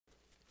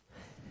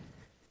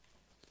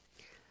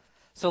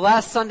So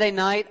last Sunday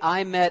night,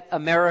 I met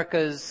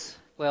America's,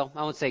 well,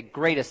 I won't say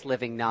greatest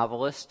living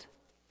novelist,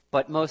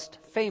 but most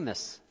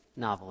famous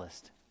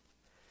novelist.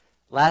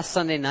 Last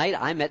Sunday night,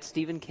 I met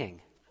Stephen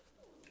King.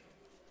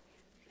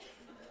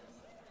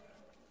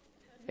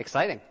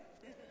 Exciting.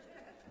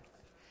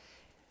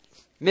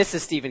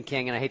 Mrs. Stephen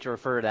King, and I hate to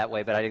refer her that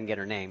way, but I didn't get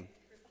her name.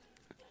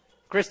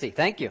 Christy,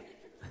 thank you.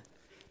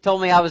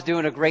 Told me I was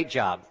doing a great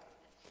job.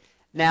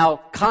 Now,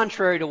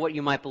 contrary to what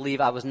you might believe,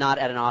 I was not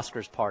at an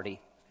Oscars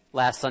party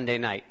last Sunday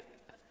night.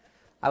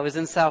 I was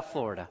in South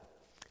Florida.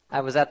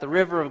 I was at the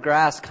River of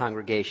Grass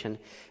congregation,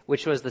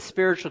 which was the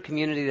spiritual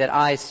community that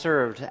I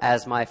served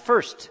as my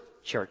first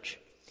church.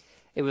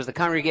 It was the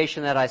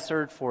congregation that I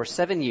served for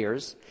 7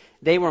 years.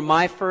 They were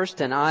my first,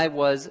 and I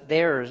was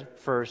their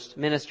first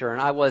minister,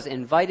 and I was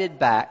invited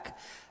back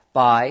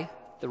by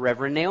the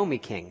Reverend Naomi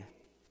King,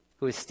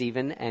 who is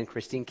Stephen and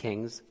Christine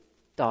King's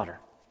daughter.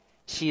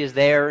 She is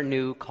their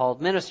new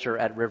called minister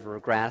at River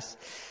of Grass.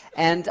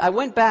 And I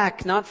went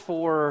back not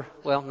out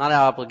of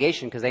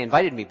obligation because they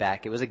invited me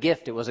back. It was a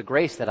gift. It was a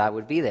grace that I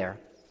would be there.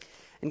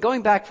 And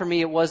going back for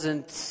me, it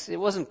wasn't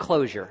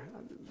closure.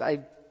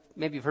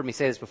 Maybe you've heard me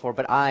say this before,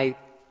 but I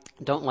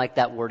don't like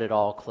that word at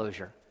all,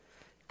 closure.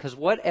 Because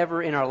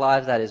whatever in our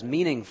lives that is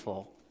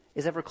meaningful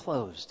is ever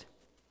closed.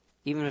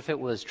 Even if it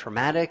was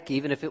traumatic,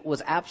 even if it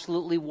was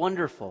absolutely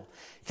wonderful.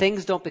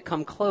 Things don't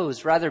become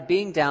closed. Rather,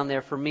 being down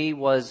there for me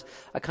was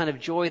a kind of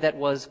joy that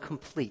was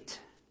complete.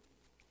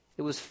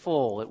 It was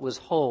full. It was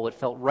whole. It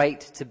felt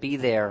right to be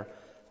there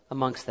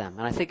amongst them.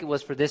 And I think it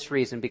was for this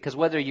reason, because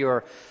whether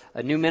you're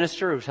a new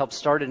minister who's helped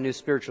start a new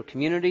spiritual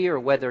community, or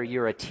whether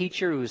you're a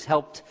teacher who's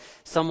helped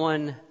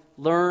someone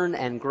learn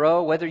and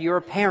grow, whether you're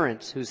a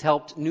parent who's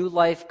helped new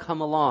life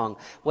come along,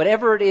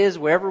 whatever it is,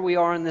 wherever we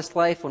are in this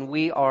life, when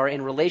we are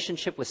in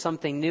relationship with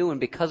something new and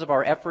because of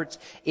our efforts,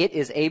 it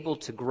is able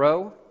to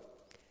grow.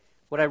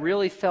 What I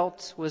really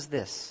felt was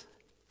this.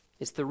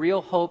 It's the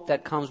real hope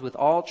that comes with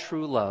all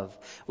true love,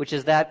 which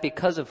is that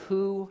because of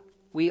who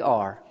we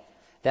are,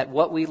 that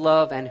what we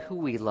love and who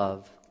we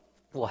love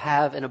will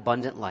have an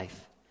abundant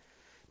life.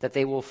 That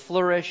they will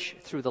flourish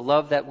through the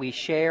love that we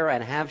share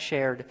and have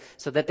shared,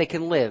 so that they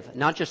can live,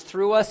 not just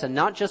through us and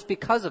not just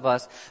because of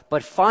us,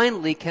 but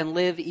finally can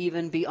live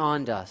even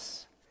beyond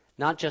us,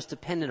 not just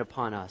dependent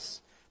upon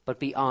us, but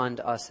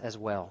beyond us as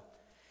well.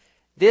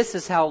 This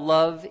is how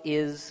love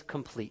is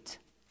complete.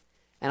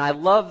 And I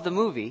love the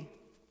movie,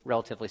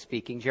 relatively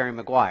speaking, Jerry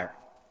Maguire,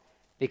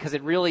 because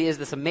it really is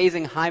this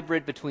amazing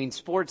hybrid between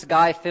sports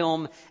guy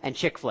film and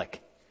chick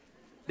flick.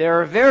 There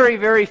are very,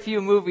 very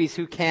few movies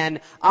who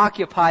can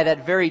occupy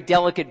that very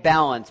delicate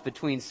balance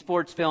between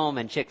sports film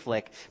and chick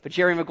flick. But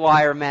Jerry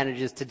Maguire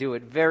manages to do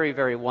it very,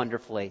 very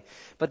wonderfully.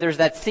 But there's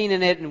that scene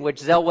in it in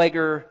which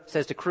Zellweger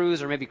says to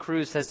Cruise, or maybe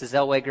Cruise says to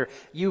Zellweger,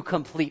 "You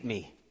complete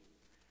me."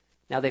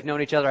 Now they've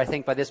known each other, I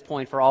think, by this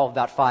point for all of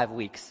about 5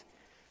 weeks.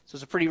 So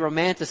it's a pretty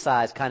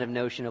romanticized kind of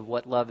notion of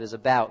what love is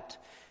about.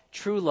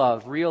 True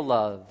love, real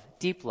love,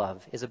 deep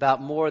love is about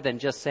more than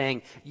just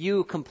saying,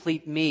 "You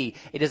complete me."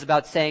 It is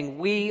about saying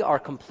we are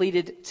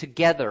completed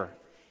together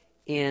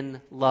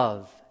in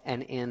love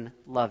and in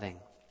loving.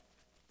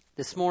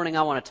 This morning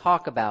I want to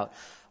talk about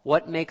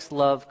what makes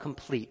love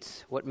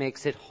complete, what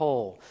makes it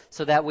whole,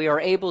 so that we are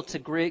able to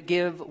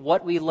give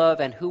what we love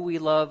and who we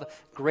love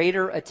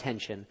greater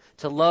attention,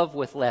 to love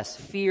with less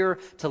fear,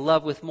 to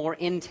love with more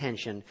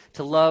intention,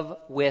 to love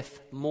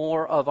with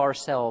more of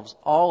ourselves,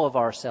 all of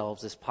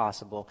ourselves as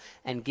possible,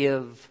 and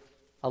give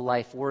a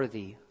life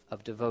worthy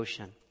of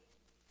devotion.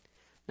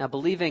 Now,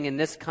 believing in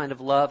this kind of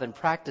love and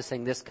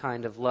practicing this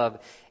kind of love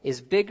is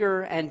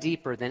bigger and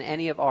deeper than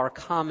any of our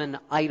common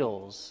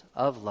idols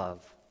of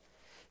love.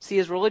 See,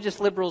 as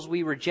religious liberals,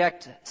 we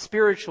reject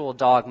spiritual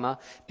dogma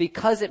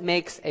because it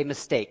makes a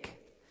mistake.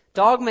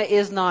 Dogma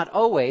is not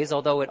always,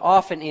 although it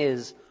often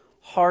is,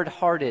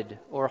 hard-hearted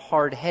or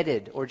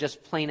hard-headed or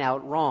just plain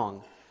out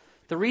wrong.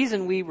 The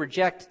reason we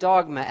reject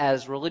dogma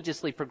as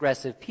religiously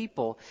progressive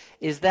people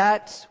is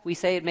that we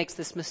say it makes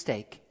this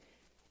mistake.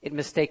 It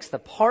mistakes the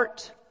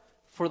part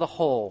for the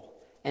whole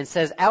and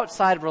says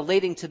outside of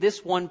relating to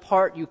this one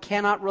part, you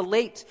cannot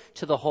relate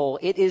to the whole.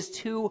 It is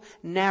too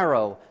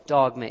narrow,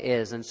 dogma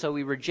is. And so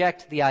we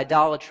reject the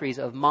idolatries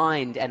of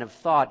mind and of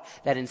thought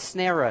that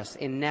ensnare us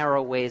in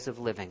narrow ways of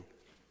living.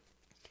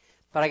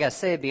 But I gotta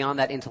say, beyond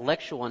that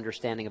intellectual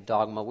understanding of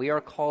dogma, we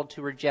are called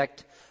to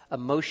reject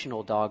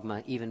emotional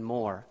dogma even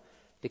more,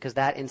 because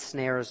that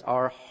ensnares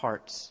our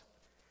hearts.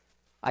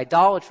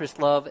 Idolatrous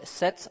love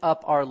sets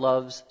up our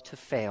loves to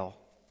fail,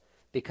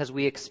 because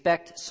we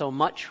expect so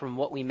much from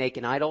what we make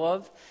an idol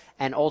of,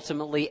 and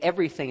ultimately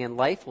everything in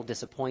life will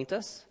disappoint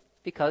us,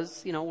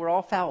 because, we're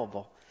all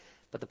fallible.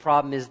 But the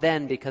problem is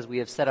then, because we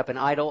have set up an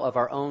idol of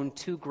our own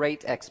too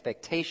great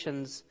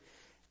expectations,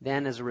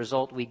 then as a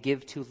result we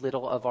give too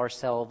little of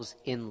ourselves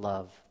in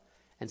love.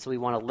 And so we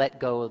want to let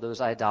go of those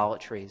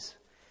idolatries.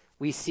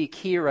 We seek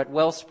here at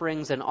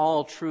Wellsprings, and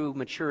all true,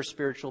 mature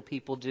spiritual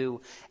people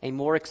do, a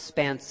more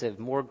expansive,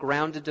 more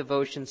grounded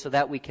devotion so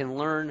that we can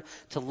learn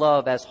to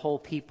love as whole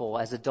people,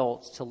 as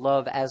adults, to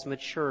love as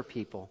mature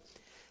people.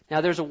 Now,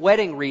 there's a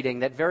wedding reading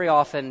that very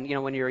often,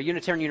 when you're a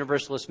Unitarian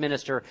Universalist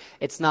minister,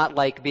 it's not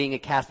like being a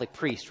Catholic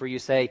priest where you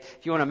say,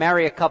 if you want to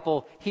marry a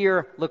couple,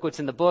 here, look what's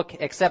in the book,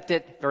 accept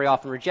it, very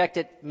often reject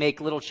it,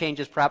 make little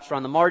changes perhaps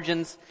around the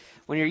margins.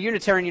 When you're a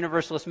Unitarian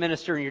Universalist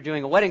minister and you're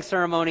doing a wedding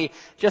ceremony,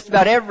 just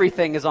about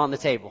everything is on the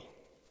table.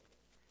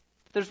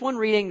 There's one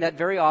reading that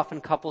very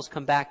often couples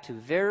come back to,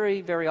 very,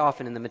 very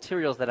often in the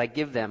materials that I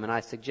give them and I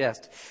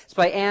suggest. It's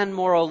by Anne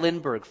Morrow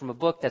Lindbergh from a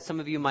book that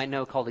some of you might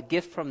know called A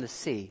Gift from the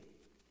Sea.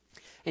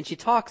 And she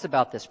talks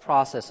about this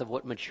process of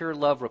what mature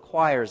love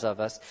requires of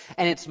us.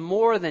 And it's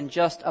more than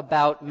just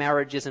about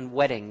marriages and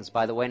weddings,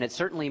 by the way, and it's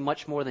certainly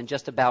much more than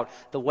just about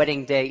the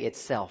wedding day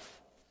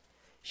itself.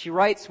 She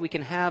writes, we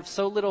can have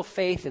so little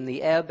faith in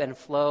the ebb and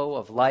flow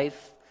of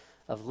life,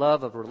 of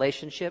love, of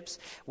relationships.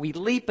 We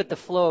leap at the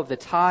flow of the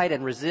tide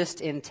and resist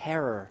in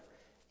terror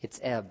its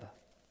ebb.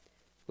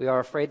 We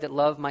are afraid that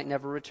love might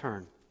never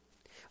return.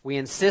 We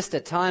insist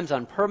at times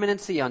on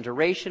permanency, on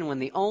duration, when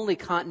the only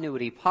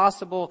continuity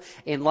possible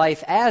in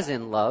life as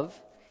in love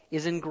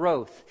is in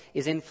growth,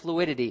 is in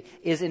fluidity,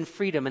 is in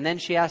freedom. And then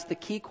she asked the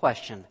key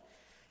question,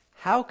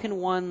 how can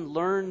one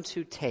learn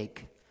to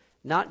take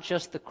not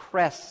just the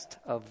crest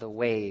of the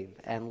wave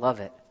and love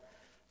it,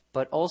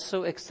 but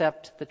also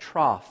accept the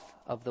trough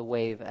of the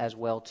wave as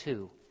well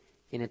too,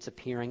 in its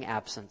appearing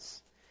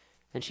absence?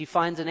 And she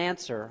finds an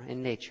answer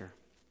in nature.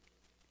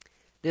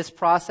 This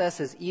process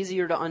is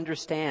easier to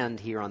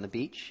understand here on the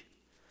beach,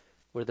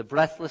 where the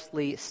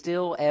breathlessly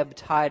still ebb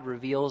tide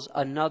reveals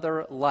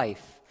another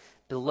life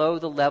below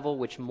the level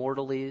which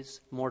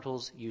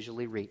mortals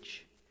usually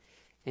reach.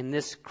 In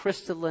this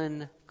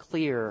crystalline,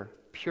 clear,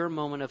 pure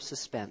moment of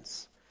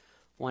suspense,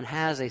 one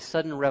has a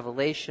sudden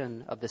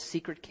revelation of the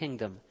secret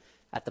kingdom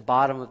at the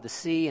bottom of the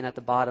sea and at the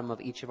bottom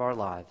of each of our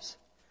lives.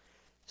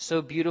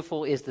 So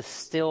beautiful is the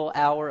still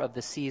hour of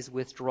the sea's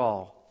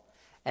withdrawal,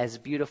 as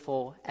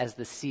beautiful as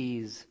the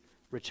sea's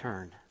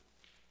return,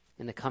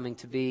 in the coming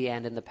to be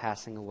and in the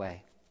passing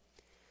away.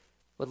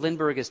 What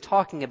Lindbergh is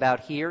talking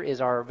about here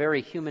is our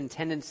very human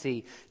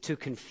tendency to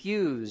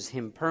confuse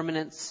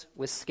impermanence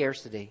with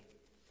scarcity.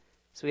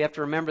 So we have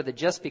to remember that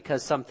just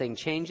because something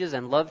changes,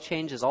 and love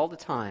changes all the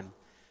time,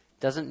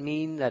 doesn't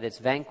mean that it's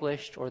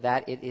vanquished or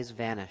that it is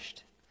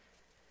vanished.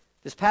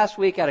 This past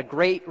week I had a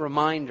great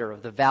reminder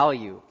of the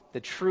value, the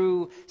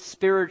true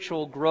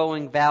spiritual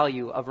growing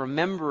value of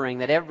remembering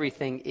that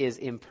everything is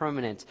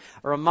impermanent.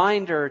 A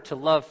reminder to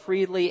love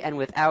freely and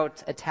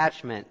without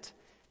attachment,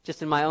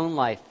 just in my own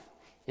life,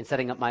 in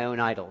setting up my own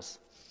idols.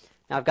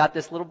 Now I've got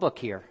this little book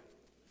here,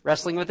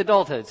 Wrestling with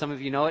Adulthood. Some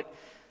of you know it.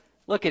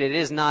 Look at it. It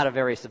is not a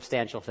very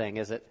substantial thing,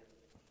 is it?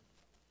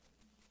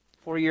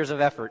 4 years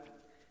of effort.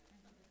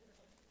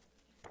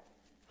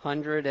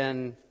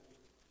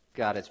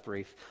 God, it's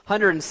brief.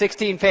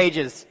 116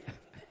 pages.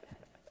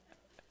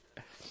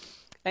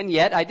 And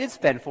yet, I did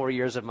spend 4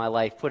 years of my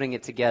life putting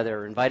it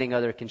together, inviting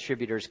other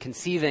contributors,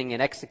 conceiving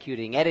and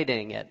executing,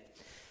 editing it.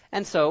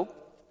 And so,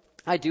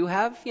 I do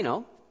have,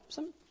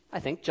 some, I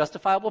think,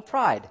 justifiable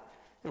pride.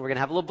 And we're going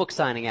to have a little book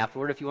signing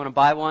afterward if you want to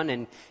buy one,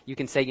 and you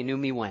can say you knew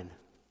me when.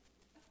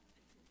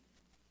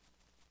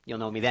 You'll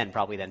know me then,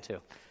 probably then too.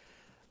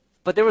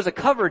 But there was a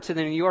cover to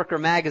the New Yorker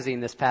magazine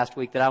this past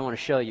week that I want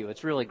to show you.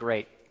 It's really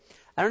great.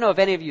 I don't know if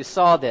any of you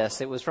saw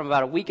this. It was from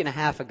about a week and a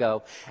half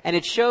ago. And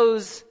it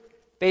shows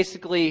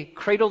basically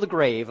cradle to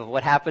grave of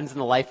what happens in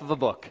the life of a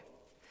book.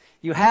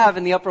 You have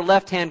in the upper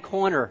left-hand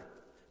corner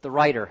the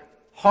writer,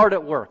 hard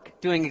at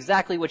work, doing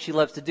exactly what she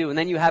loves to do. And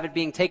then you have it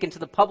being taken to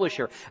the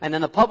publisher. And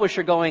then the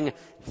publisher going,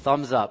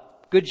 thumbs up.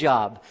 Good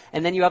job.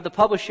 And then you have the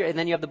publisher, and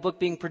then you have the book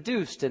being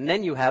produced, and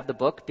then you have the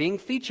book being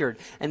featured,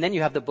 and then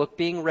you have the book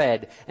being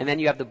read, and then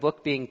you have the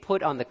book being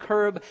put on the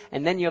curb,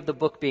 and then you have the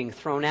book being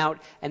thrown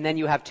out, and then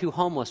you have two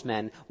homeless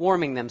men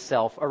warming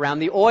themselves around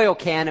the oil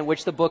can in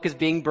which the book is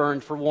being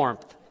burned for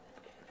warmth.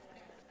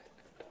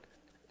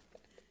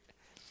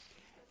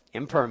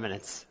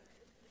 Impermanence.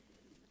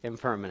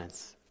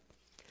 Impermanence.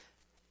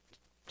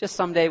 Just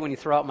someday when you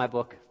throw out my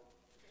book,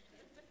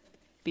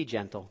 be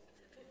gentle.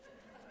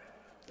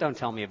 Don't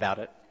tell me about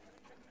it.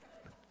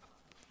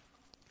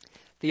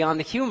 Beyond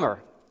the humor,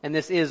 and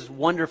this is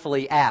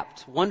wonderfully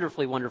apt,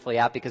 wonderfully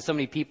apt, because so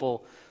many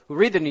people who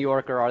read the New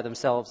Yorker are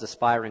themselves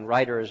aspiring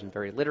writers and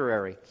very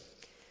literary.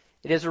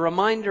 It is a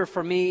reminder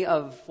for me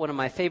of one of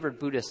my favorite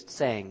Buddhist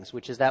sayings,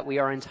 which is that we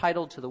are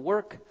entitled to the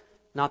work,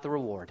 not the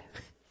reward.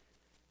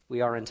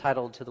 We are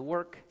entitled to the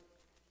work,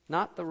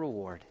 not the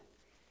reward.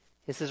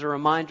 This is a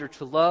reminder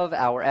to love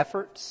our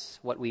efforts,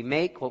 what we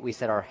make, what we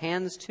set our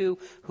hands to,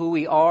 who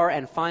we are,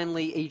 and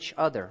finally each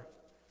other,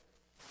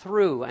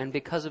 through and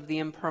because of the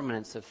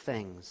impermanence of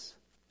things.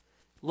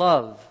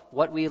 Love,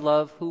 what we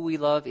love, who we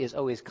love, is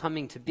always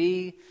coming to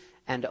be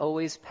and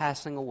always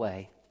passing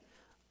away.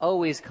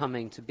 Always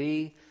coming to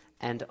be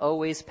and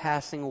always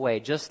passing away.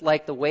 Just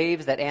like the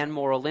waves that Anne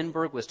Morrow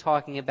Lindbergh was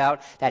talking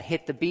about that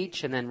hit the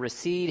beach and then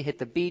recede, hit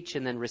the beach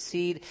and then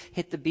recede,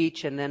 hit the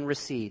beach and then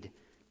recede.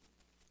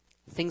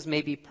 Things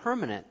may be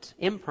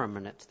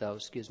impermanent,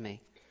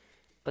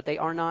 but they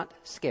are not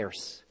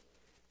scarce.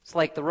 It's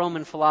like the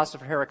Roman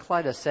philosopher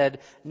Heraclitus said,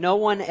 no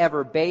one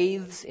ever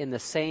bathes in the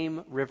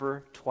same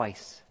river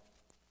twice.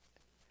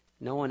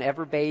 No one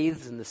ever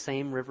bathes in the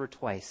same river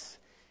twice.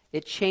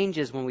 It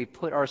changes when we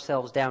put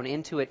ourselves down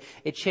into it.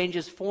 It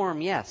changes form,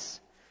 yes,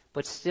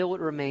 but still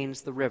it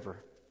remains the river.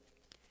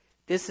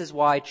 This is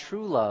why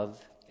true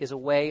love is a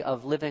way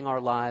of living our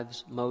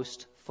lives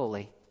most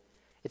fully.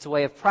 It's a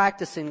way of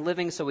practicing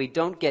living so we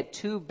don't get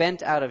too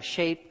bent out of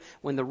shape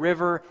when the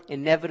river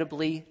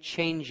inevitably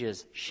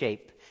changes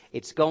shape.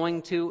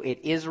 It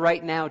is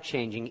right now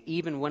changing,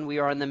 even when we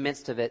are in the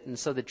midst of it. And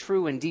so the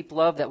true and deep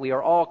love that we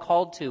are all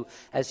called to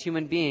as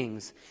human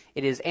beings,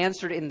 it is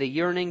answered in the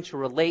yearning to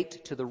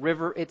relate to the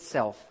river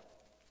itself,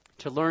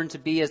 to learn to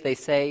be, as they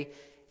say,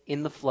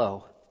 in the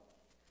flow.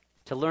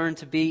 To learn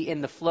to be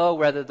in the flow,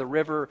 whether the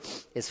river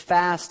is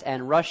fast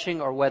and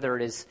rushing or whether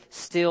it is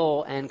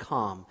still and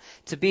calm.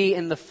 To be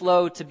in the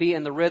flow, to be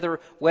in the river,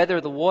 whether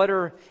the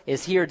water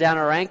is here down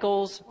our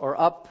ankles or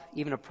up,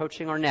 even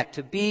approaching our neck.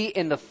 To be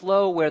in the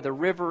flow where the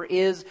river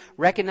is,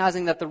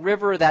 recognizing that the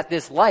river, that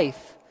this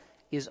life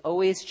is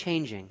always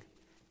changing.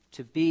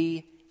 To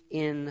be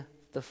in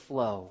the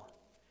flow.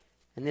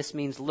 And this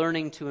means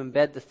learning to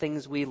embed the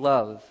things we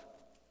love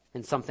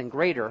in something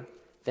greater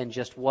than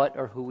just what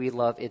or who we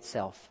love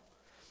itself.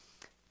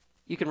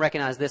 You can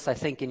recognize this, I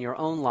think, in your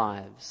own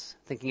lives,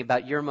 thinking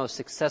about your most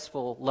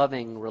successful,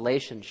 loving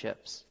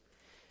relationships.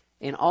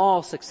 In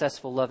all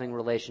successful, loving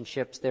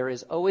relationships, there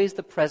is always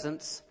the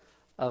presence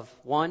of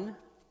one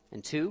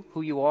and two,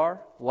 who you are,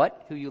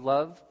 who you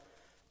love,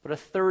 but a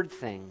third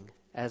thing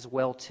as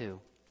well, too.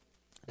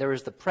 There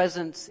is the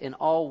presence in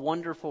all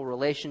wonderful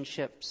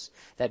relationships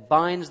that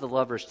binds the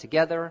lovers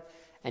together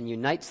and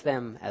unites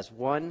them as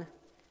one,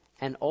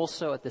 and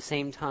also at the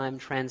same time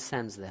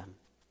transcends them.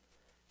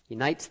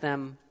 Unites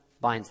them,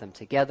 binds them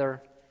together,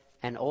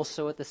 and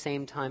also at the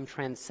same time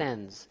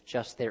transcends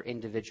just their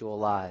individual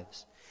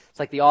lives. It's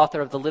like the author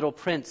of The Little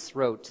Prince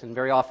wrote, and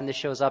very often this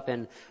shows up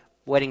in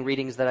wedding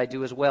readings that I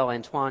do as well,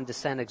 Antoine de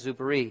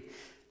Saint-Exupéry,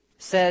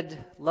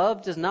 said,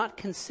 love does not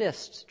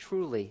consist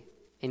truly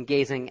in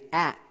gazing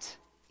at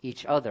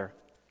each other.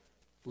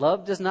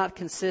 Love does not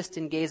consist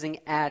in gazing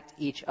at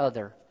each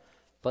other,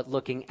 but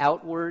looking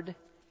outward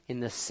in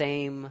the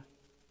same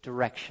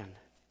direction.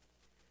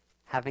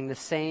 Having the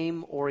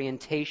same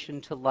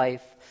orientation to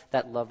life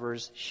that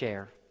lovers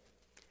share.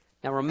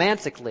 Now,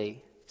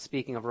 romantically,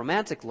 speaking of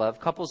romantic love,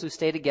 couples who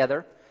stay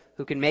together,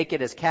 who can make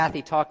it, as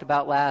Kathy talked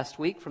about last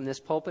week from this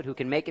pulpit, who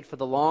can make it for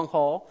the long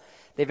haul,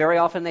 very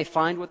often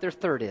find what their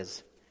third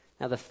is.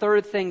 Now, the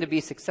third thing to be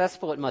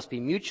successful, it must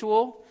be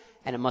mutual,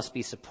 and it must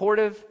be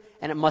supportive,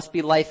 and it must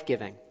be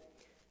life-giving.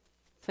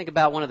 Think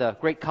about one of the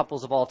great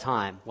couples of all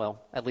time,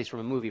 well, at least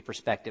from a movie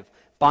perspective,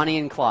 Bonnie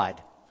and Clyde.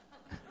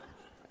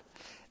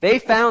 They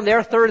found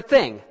their third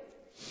thing.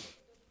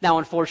 Now,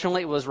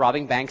 unfortunately, it was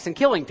robbing banks and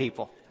killing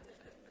people.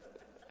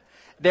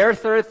 Their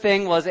third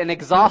thing was an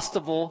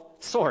exhaustible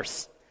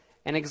source,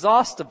 an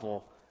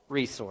exhaustible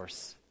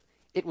resource.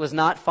 It was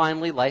not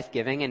finally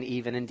life-giving, and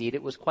even indeed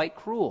it was quite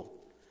cruel.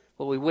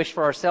 What we wish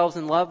for ourselves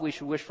in love, we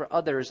should wish for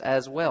others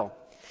as well.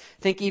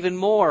 Think even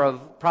more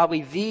of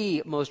probably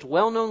the most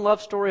well-known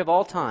love story of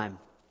all time,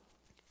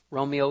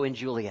 Romeo and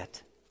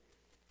Juliet.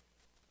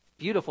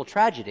 Beautiful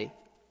tragedy.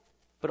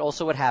 But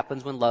also what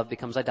happens when love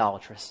becomes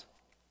idolatrous.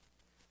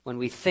 When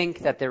we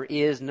think that there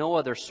is no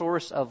other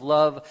source of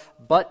love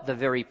but the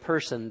very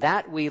person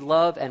that we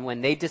love, and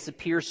when they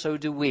disappear, so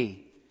do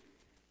we.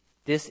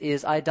 This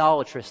is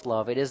idolatrous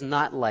love. It is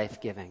not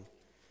life-giving.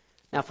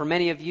 Now, for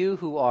many of you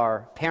who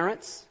are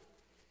parents,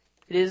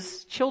 it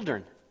is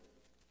children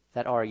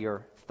that are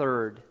your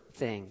third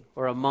thing,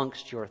 or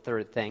amongst your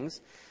third things.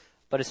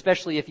 But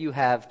especially if you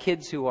have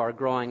kids who are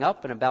growing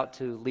up and about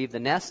to leave the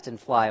nest and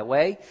fly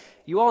away,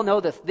 you all know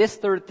that this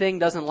third thing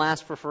doesn't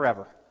last for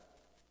forever.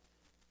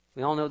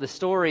 We all know the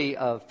story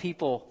of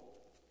people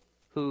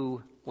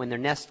who, when their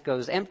nest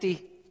goes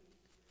empty,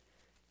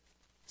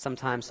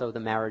 sometimes so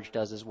the marriage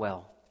does as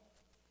well.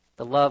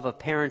 The love of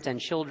parent and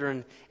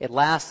children, it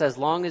lasts as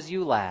long as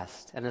you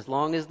last and as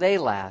long as they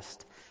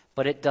last,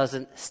 but it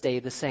doesn't stay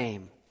the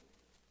same.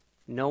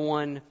 No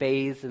one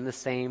bathes in the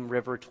same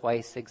river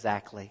twice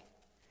exactly.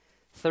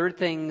 Third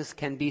things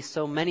can be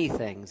so many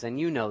things, and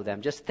you know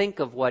them. Just think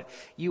of what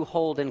you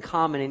hold in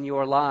common in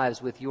your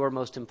lives with your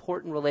most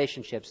important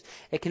relationships.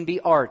 It can be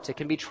art, it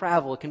can be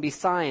travel, it can be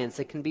science,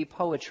 it can be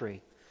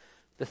poetry.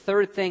 The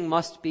third thing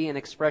must be an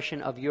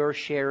expression of your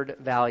shared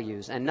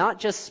values, and not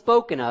just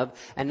spoken of,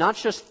 and not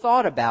just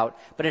thought about,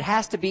 but it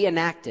has to be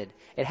enacted.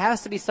 It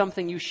has to be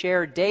something you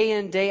share day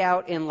in, day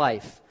out in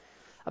life.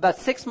 About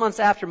 6 months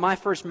after my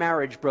first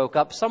marriage broke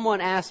up,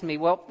 someone asked me,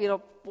 well,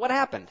 what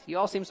happened? You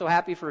all seemed so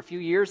happy for a few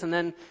years, and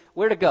then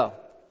where to go?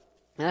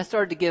 And I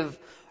started to give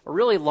a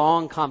really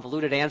long,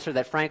 convoluted answer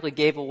that frankly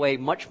gave away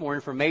much more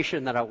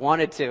information than I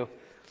wanted to.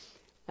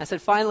 I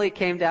said, finally it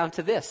came down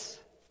to this,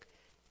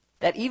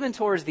 that even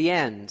towards the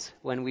end,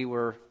 when we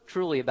were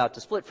truly about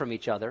to split from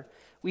each other,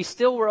 we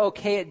still were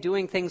okay at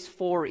doing things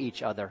for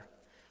each other,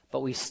 but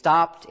we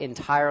stopped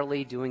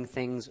entirely doing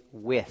things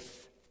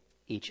with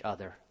each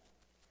other.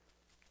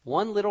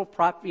 One little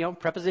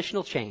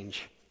prepositional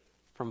change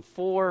from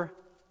for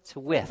to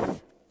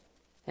with,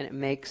 and it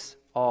makes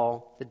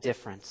all the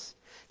difference.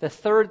 The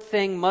third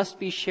thing must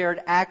be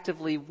shared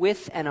actively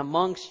with and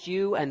amongst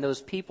you and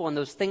those people and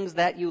those things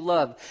that you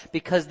love,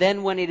 because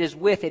then when it is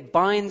with, it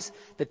binds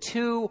the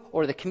two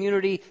or the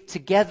community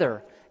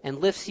together and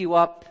lifts you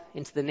up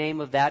into the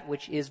name of that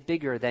which is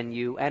bigger than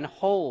you and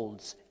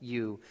holds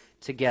you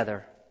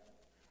together.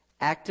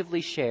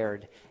 Actively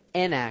shared,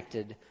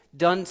 enacted,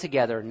 done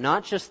together,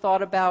 not just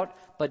thought about,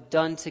 but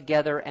done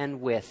together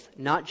and with,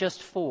 not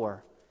just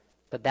for,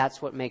 but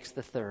that's what makes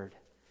the third.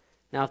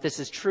 Now, if this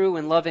is true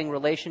in loving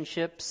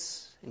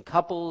relationships, in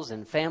couples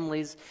and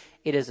families,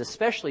 it is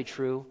especially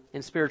true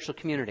in spiritual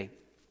community.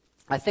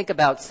 I think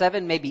about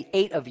 7, maybe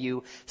 8 of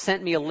you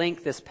sent me a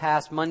link this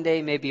past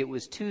Monday, maybe it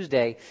was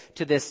Tuesday,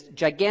 to this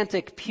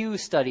gigantic Pew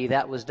study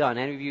that was done.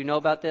 Any of you know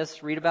about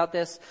this, read about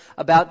this?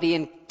 About the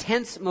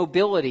intense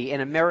mobility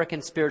in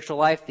American spiritual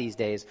life these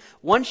days.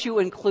 Once you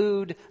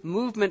include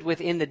movement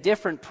within the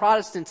different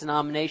Protestant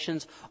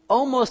denominations,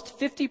 almost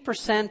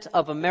 50%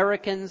 of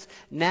Americans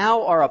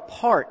now are a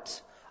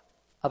part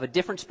of a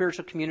different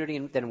spiritual community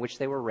than which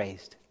they were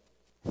raised.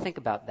 Think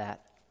about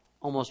that.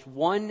 Almost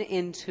 1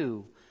 in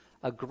 2.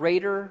 A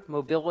greater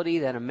mobility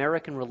than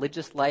American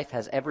religious life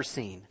has ever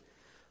seen.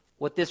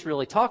 What this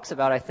really talks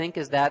about, I think,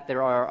 is that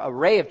there are an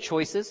array of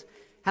choices.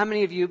 How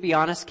many of you, be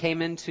honest,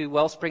 came into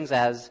Wellsprings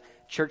as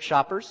church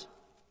shoppers?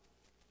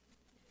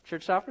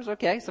 Church shoppers?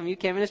 Okay, some of you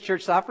came in as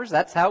church shoppers.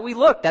 That's how we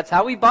look. That's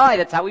how we buy.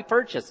 That's how we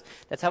purchase.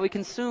 That's how we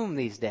consume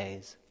these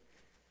days.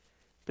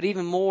 But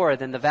even more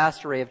than the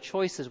vast array of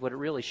choices, what it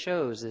really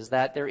shows is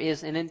that there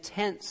is an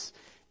intense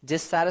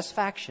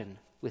dissatisfaction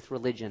with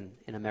religion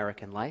in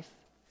American life.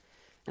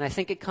 And I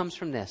think it comes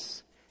from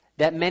this,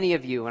 that many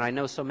of you, and I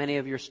know so many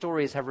of your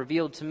stories have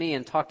revealed to me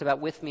and talked about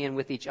with me and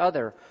with each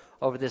other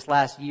over this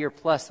last year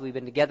plus that we've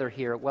been together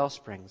here at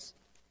Wellsprings,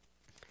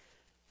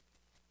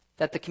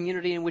 that the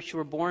community in which you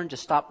were born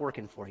just stopped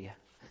working for you.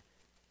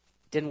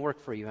 Didn't work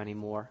for you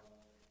anymore.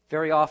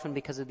 Very often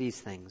because of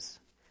these things.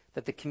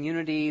 That the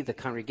community, the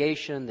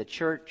congregation, the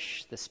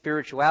church, the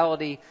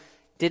spirituality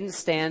didn't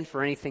stand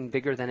for anything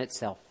bigger than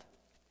itself.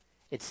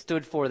 It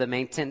stood for the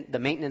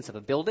maintenance of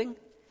a building.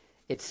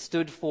 It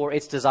stood for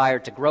its desire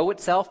to grow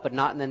itself, but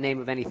not in the name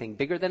of anything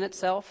bigger than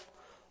itself.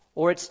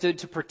 Or it stood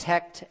to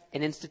protect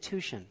an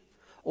institution.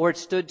 Or it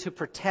stood to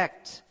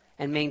protect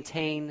and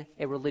maintain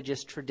a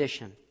religious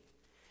tradition.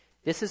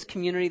 This is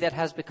community that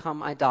has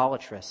become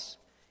idolatrous.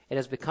 It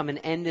has become an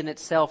end in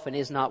itself and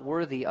is not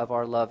worthy of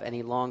our love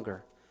any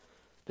longer.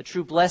 The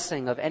true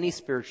blessing of any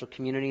spiritual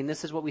community, and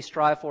this is what we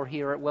strive for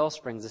here at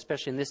Wellsprings,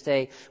 especially in this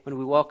day when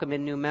we welcome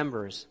in new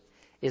members,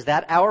 is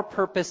that our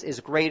purpose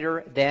is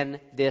greater than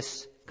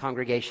this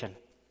congregation.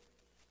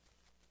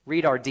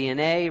 Read our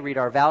DNA, read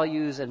our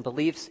values and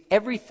beliefs.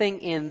 Everything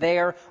in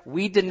there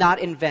we did not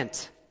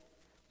invent.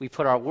 We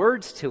put our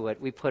words to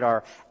it. We put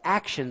our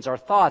actions, our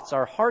thoughts,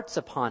 our hearts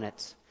upon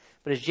it.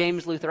 But as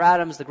James Luther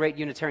Adams, the great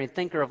Unitarian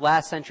thinker of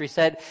last century,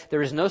 said,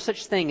 there is no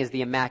such thing as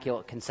the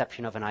immaculate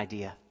conception of an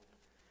idea.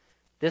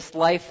 This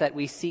life that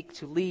we seek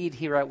to lead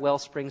here at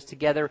Wellsprings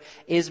together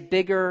is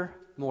bigger,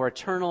 more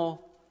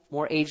eternal,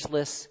 more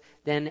ageless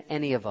than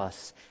any of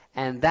us.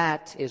 And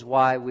that is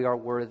why we are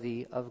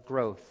worthy of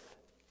growth.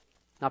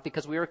 Not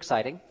because we are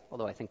exciting,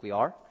 although I think we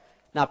are.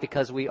 Not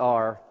because we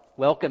are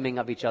welcoming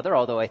of each other,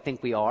 although I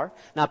think we are.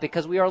 Not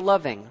because we are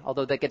loving,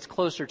 although that gets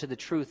closer to the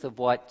truth of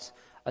what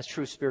a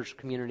true spiritual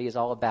community is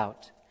all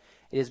about.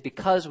 It is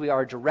because we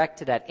are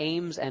directed at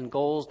aims and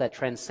goals that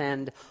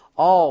transcend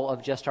all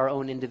of just our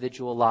own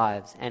individual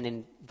lives and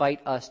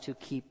invite us to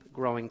keep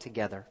growing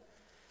together.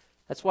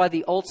 That's why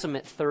the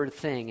ultimate third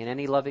thing in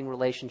any loving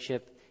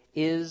relationship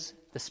is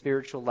the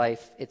spiritual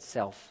life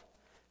itself.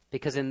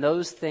 Because in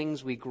those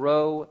things we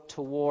grow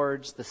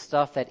towards the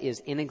stuff that is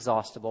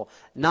inexhaustible,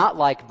 not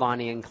like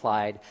Bonnie and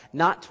Clyde,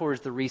 not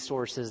towards the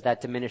resources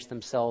that diminish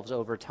themselves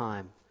over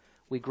time.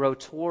 We grow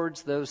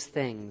towards those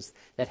things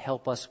that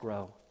help us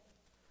grow.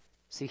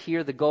 See,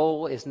 here the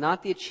goal is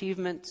not the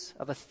achievement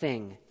of a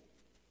thing.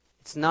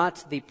 It's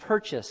not the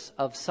purchase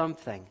of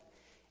something.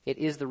 It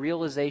is the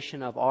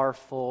realization of our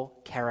full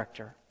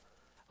character,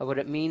 of what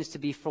it means to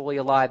be fully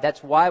alive.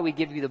 That's why we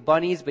give you the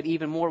bunnies, but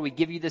even more, we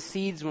give you the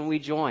seeds when we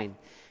join.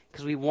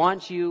 Because we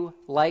want you,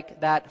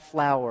 like that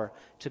flower,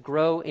 to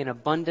grow in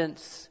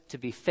abundance, to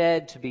be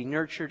fed, to be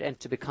nurtured, and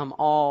to become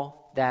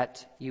all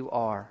that you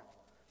are.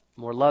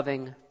 More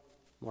loving,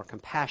 more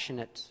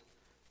compassionate,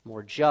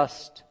 more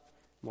just,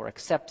 more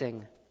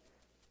accepting,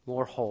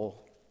 more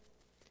whole.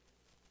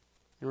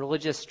 In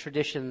religious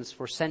traditions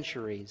for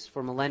centuries,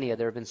 for millennia,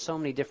 there have been so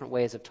many different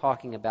ways of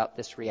talking about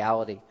this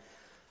reality.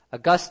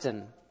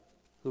 Augustine,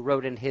 who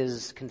wrote in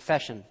his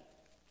Confession,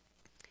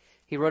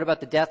 he wrote about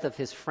the death of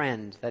his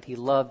friend that he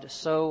loved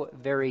so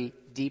very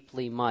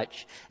deeply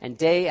much. And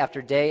day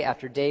after day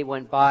after day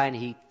went by, and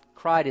he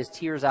cried his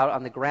tears out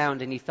on the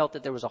ground, and he felt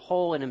that there was a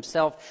hole in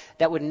himself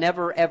that would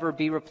never ever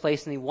be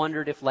replaced, and he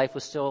wondered if life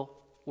was still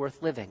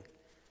worth living.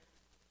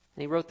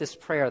 And he wrote this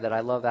prayer that I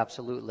love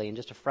absolutely, and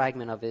just a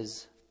fragment of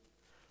his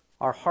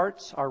Our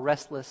hearts are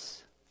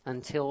restless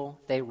until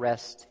they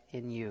rest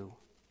in you.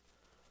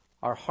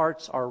 Our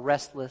hearts are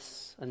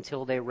restless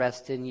until they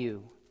rest in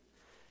you.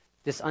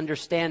 This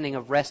understanding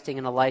of resting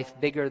in a life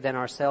bigger than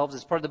ourselves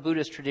is part of the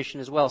Buddhist tradition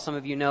as well. Some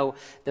of you know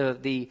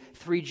the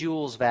Three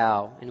Jewels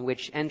vow, in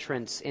which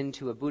entrance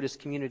into a Buddhist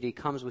community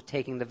comes with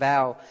taking the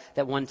vow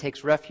that one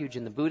takes refuge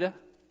in the Buddha,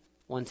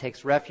 one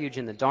takes refuge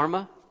in the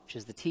Dharma, which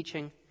is the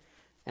teaching,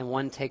 and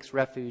one takes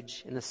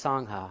refuge in the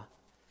Sangha,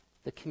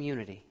 the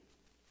community.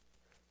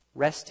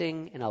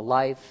 Resting in a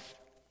life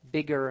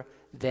bigger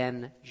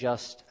than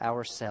just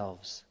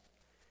ourselves.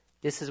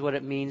 This is what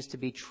it means to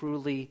be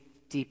truly,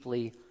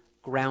 deeply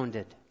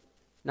grounded.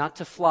 Not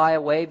to fly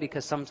away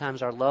because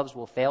sometimes our loves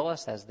will fail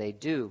us, as they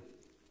do,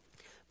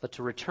 but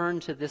to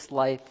return to this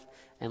life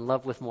and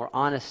love with more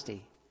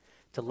honesty,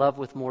 to love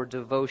with more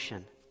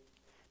devotion.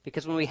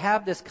 Because when we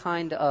have this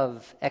kind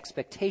of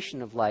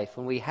expectation of life,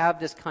 when we have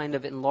this kind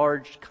of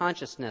enlarged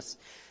consciousness,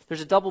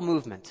 there's a double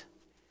movement.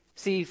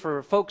 See,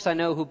 for folks I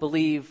know who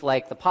believe,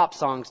 like the pop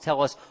songs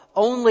tell us,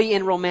 only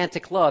in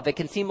romantic love, it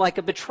can seem like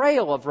a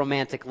betrayal of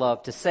romantic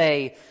love to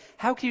say,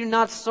 how can you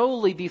not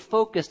solely be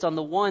focused on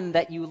the one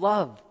that you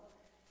love?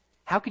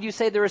 How could you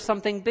say there is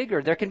something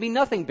bigger? There can be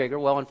nothing bigger.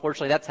 Well,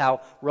 unfortunately, that's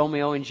how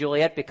Romeo and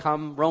Juliet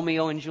become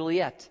Romeo and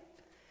Juliet.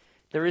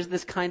 There is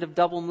this kind of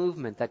double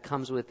movement that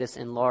comes with this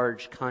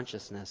enlarged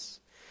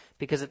consciousness.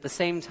 Because at the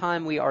same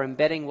time we are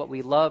embedding what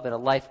we love in a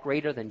life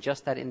greater than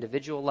just that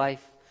individual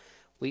life,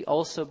 we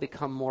also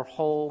become more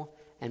whole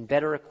and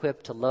better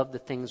equipped to love the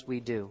things we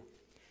do.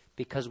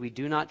 Because we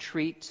do not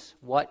treat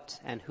what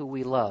and who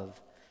we love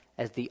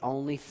as the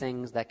only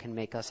things that can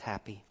make us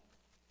happy.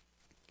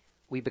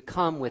 We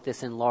become, with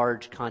this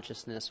enlarged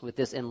consciousness, with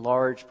this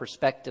enlarged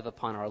perspective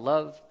upon our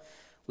love,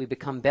 we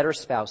become better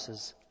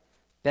spouses,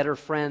 better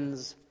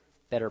friends,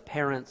 better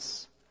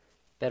parents,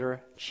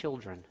 better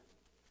children.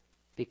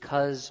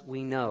 Because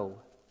we know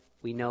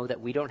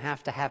that we don't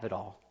have to have it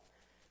all.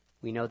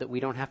 We know that we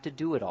don't have to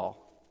do it all.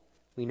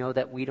 We know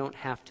that we don't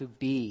have to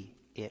be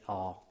it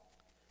all.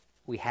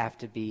 We have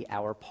to be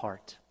our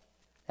part.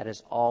 That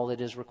is all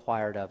that is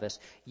required of us.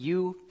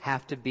 You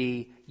have to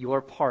be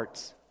your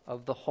part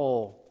of the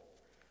whole.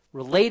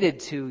 Related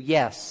to,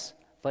 yes,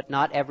 but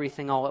not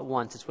everything all at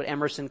once. It's what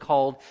Emerson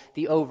called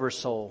the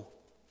oversoul.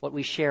 What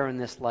we share in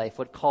this life,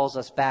 what calls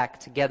us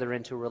back together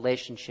into a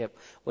relationship,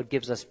 what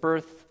gives us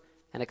birth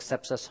and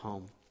accepts us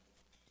home.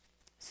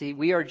 See,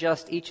 we are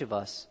just, each of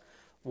us,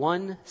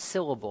 one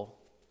syllable,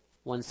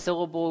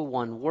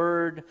 one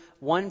word,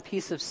 one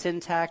piece of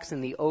syntax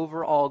in the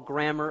overall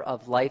grammar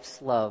of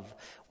life's love.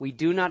 We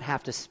do not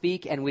have to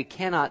speak, and we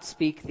cannot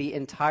speak the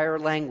entire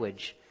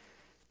language.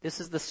 This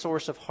is the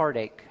source of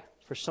heartache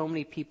for so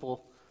many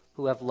people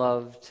who have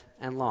loved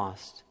and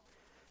lost.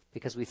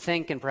 Because we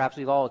think, and perhaps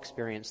we've all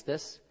experienced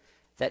this,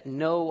 that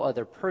no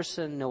other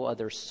person, no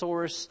other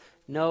source,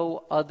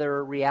 no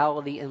other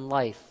reality in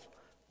life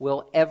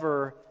will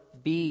ever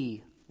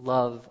be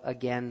love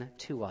again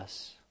to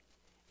us.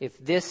 If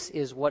this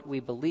is what we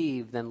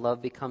believe, then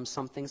love becomes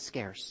something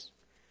scarce.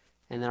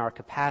 And then our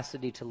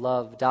capacity to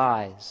love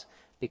dies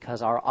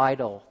because our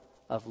idol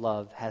of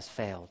love has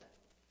failed.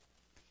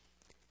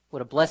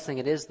 What a blessing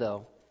it is,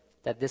 though,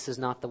 that this is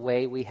not the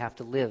way we have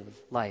to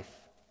live life.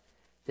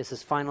 This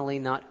is finally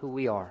not who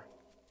we are.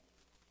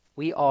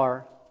 We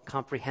are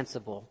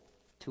comprehensible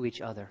to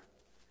each other.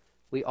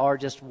 We are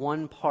just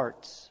one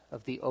part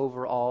of the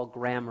overall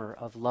grammar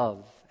of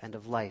love and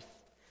of life.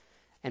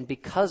 And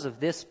because of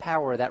this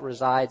power that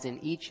resides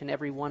in each and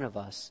every one of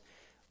us,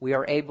 we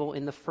are able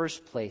in the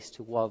first place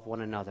to love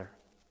one another.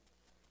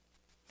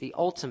 The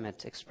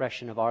ultimate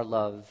expression of our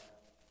love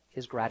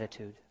is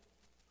gratitude.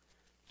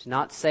 To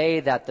not say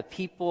that the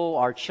people,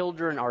 our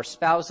children, our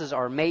spouses,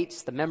 our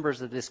mates, the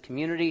members of this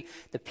community,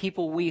 the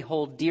people we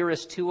hold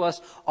dearest to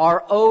us,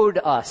 are owed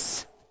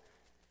us,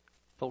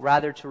 but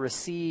rather to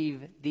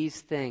receive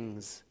these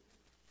things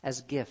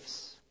as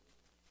gifts.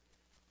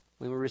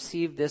 When we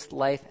receive this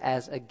life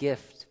as a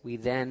gift, we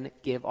then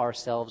give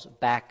ourselves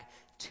back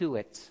to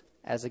it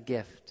as a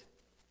gift.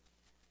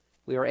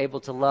 We are able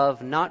to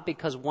love not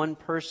because one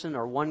person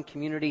or one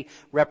community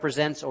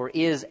represents or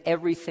is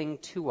everything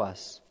to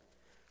us,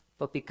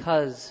 but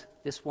because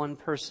this one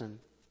person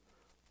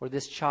or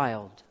this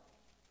child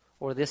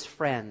or this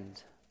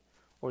friend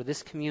or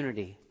this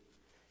community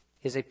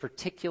is a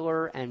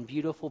particular and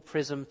beautiful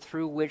prism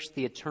through which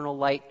the eternal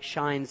light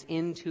shines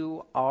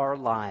into our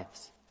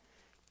lives.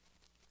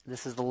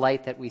 This is the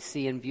light that we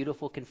see in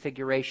beautiful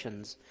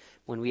configurations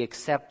when we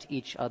accept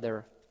each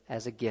other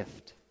as a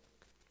gift.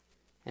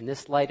 And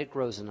this light, it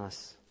grows in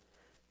us.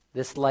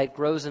 This light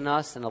grows in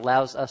us and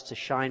allows us to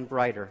shine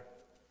brighter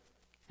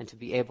and to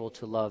be able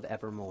to love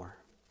evermore.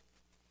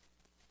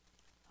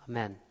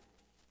 Amen.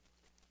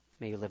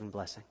 May you live in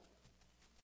blessing.